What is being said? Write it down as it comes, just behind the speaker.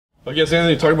I guess,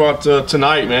 Anthony, talk about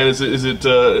tonight, man. Is it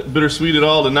bittersweet at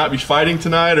all to not be fighting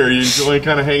tonight, or are you enjoying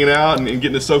kind of hanging out and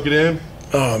getting to soak it in?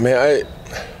 Oh man,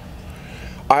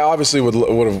 I obviously would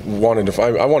have wanted to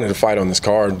fight. I wanted to fight on this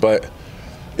card, but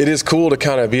it is cool to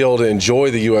kind of be able to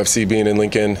enjoy the UFC being in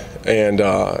Lincoln and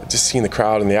just seeing the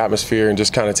crowd and the atmosphere and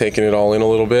just kind of taking it all in a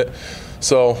little bit.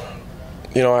 So,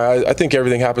 you know, I think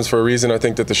everything happens for a reason. I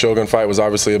think that the Shogun fight was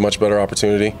obviously a much better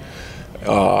opportunity.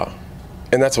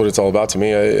 And that's what it's all about to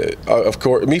me. Of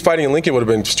course, me fighting in Lincoln would have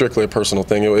been strictly a personal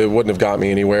thing. It wouldn't have got me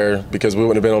anywhere because we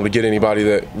wouldn't have been able to get anybody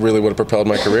that really would have propelled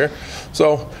my career.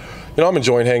 So, you know, I'm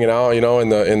enjoying hanging out, you know, in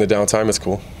the downtime. It's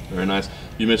cool. Very nice.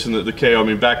 You mentioned the KO. I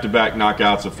mean, back-to-back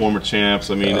knockouts of former champs.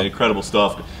 I mean, incredible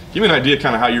stuff. Give me an idea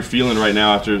kind of how you're feeling right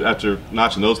now after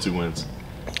notching those 2 wins.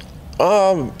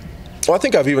 Well, I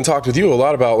think I've even talked with you a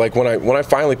lot about, like, when I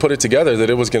finally put it together, that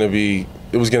it was going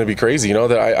to be crazy. You know,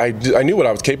 that I knew what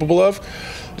I was capable of,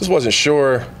 just wasn't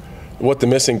sure what the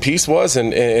missing piece was,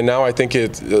 and now I think a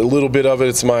little bit of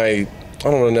it's my, I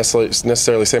don't want to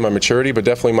necessarily say my maturity, but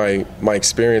definitely my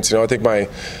experience. You know, I think my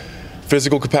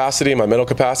physical capacity and my mental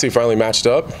capacity finally matched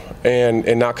up,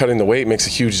 and not cutting the weight makes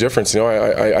a huge difference. You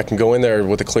know, I can go in there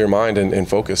with a clear mind and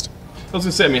focused. I was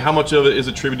gonna say, I mean, how much of it is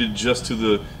attributed just to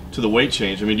the weight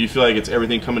change? I mean, do you feel like it's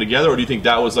everything coming together, or do you think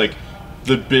that was like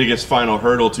the biggest final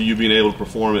hurdle to you being able to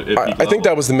perform at peak level? I think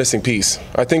that was the missing piece.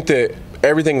 I think that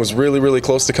everything was really, really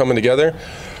close to coming together,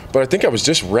 but I think I was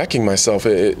just wrecking myself.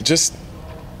 It just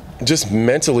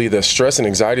mentally, the stress and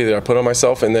anxiety that I put on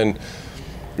myself, and then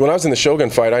when I was in the Shogun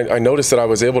fight, I noticed that I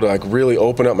was able to like really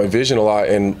open up my vision a lot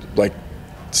and like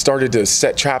started to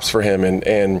set traps for him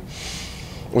and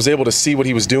was able to see what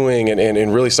he was doing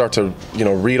and really start to, you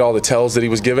know, read all the tells that he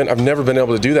was given. I've never been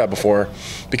able to do that before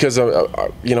because,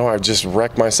 you know, I just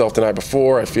wrecked myself the night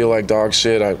before. I feel like dog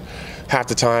shit. Half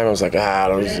the time I was like,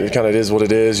 it kind of is what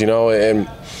it is, you know, and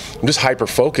I'm just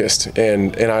hyper-focused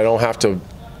and I don't have to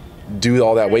do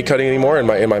all that weight cutting anymore, and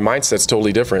my mindset's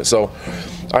totally different. So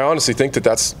I honestly think that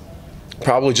that's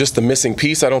probably just the missing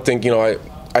piece. I don't think, you know,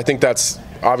 I think that's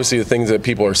obviously the things that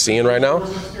people are seeing right now,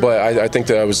 but I think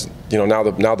that I was, you know,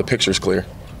 now the picture's clear.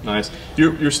 Nice.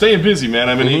 You're staying busy, man.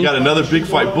 I mean, you got another big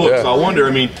fight booked. Yeah. So I wonder,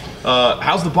 I mean,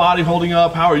 how's the body holding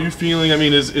up? How are you feeling? I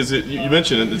mean, is it, you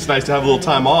mentioned it's nice to have a little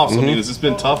time off. So, I mean, has this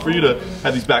been tough for you to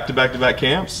have these back-to-back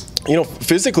camps? You know,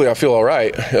 physically I feel all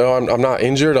right. You know, I'm not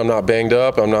injured. I'm not banged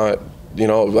up. I'm not, you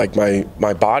know, like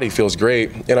my body feels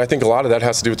great. And I think a lot of that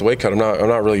has to do with the weight cut. I'm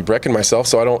not really wrecking myself,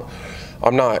 so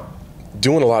I'm not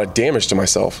doing a lot of damage to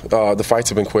myself. The fights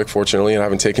have been quick, fortunately, and I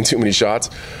haven't taken too many shots,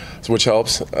 which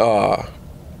helps.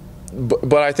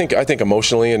 But I think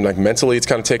emotionally and like mentally, it's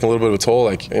kind of taking a little bit of a toll.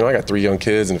 Like, you know, I got 3 young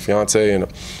kids and a fiance, and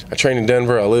I train in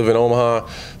Denver. I live in Omaha,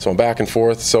 so I'm back and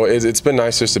forth. So it's been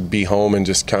nice just to be home and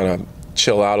just kind of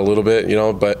chill out a little bit, you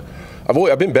know. But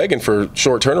I've been begging for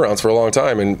short turnarounds for a long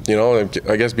time, and you know,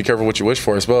 I guess be careful what you wish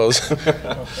for, I suppose.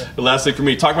 The last thing for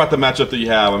me, talk about the matchup that you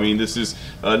have. I mean, this is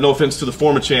no offense to the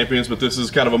former champions, but this is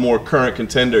kind of a more current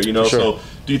contender, you know. Sure. So,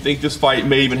 do you think this fight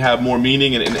may even have more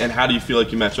meaning, and how do you feel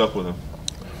like you match up with him?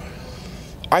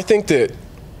 I think that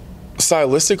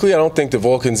stylistically, I don't think that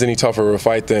Volkan's any tougher of a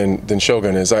fight than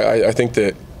Shogun is. I think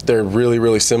that they're really,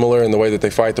 really similar in the way that they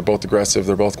fight. They're both aggressive.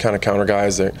 They're both kind of counter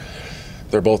guys.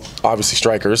 They're both obviously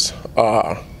strikers.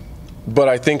 But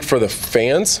I think for the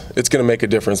fans, it's going to make a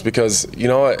difference because, you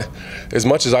know, as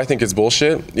much as I think it's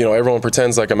bullshit, you know, everyone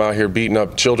pretends like I'm out here beating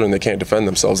up children that can't defend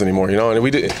themselves anymore, you know, and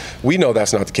we know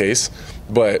that's not the case,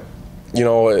 but, you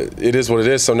know, it is what it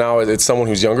is. So now it's someone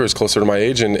who's younger, is closer to my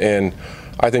age, and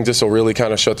I think this will really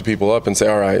kind of shut the people up and say,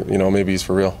 all right, you know, maybe he's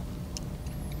for real.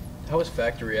 How was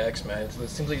Factory X, man? It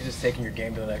seems like you're just taking your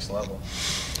game to the next level.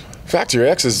 Factory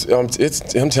X is, I'm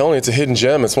telling you, it's a hidden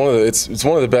gem. It's one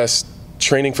of the best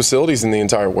training facilities in the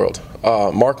entire world.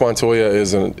 Mark Montoya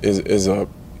is a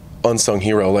unsung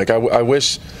hero. Like I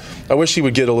wish he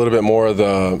would get a little bit more of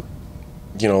the,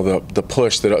 you know, the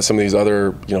push that some of these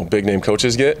other, you know, big name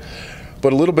coaches get.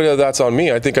 But a little bit of that's on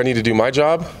me. I think I need to do my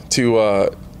job to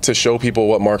show people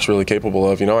what Mark's really capable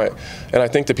of. You know, and I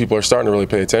think that people are starting to really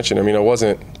pay attention. I mean, I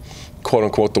wasn't quote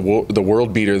unquote the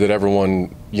world beater that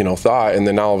everyone, you know, thought, and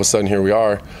then now all of a sudden here we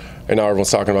are, and now everyone's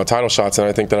talking about title shots, and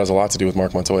I think that has a lot to do with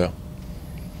Mark Montoya.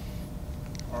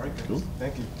 All right, cool.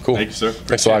 Thank you. Cool. Thank you, sir.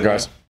 Thanks a lot, guys.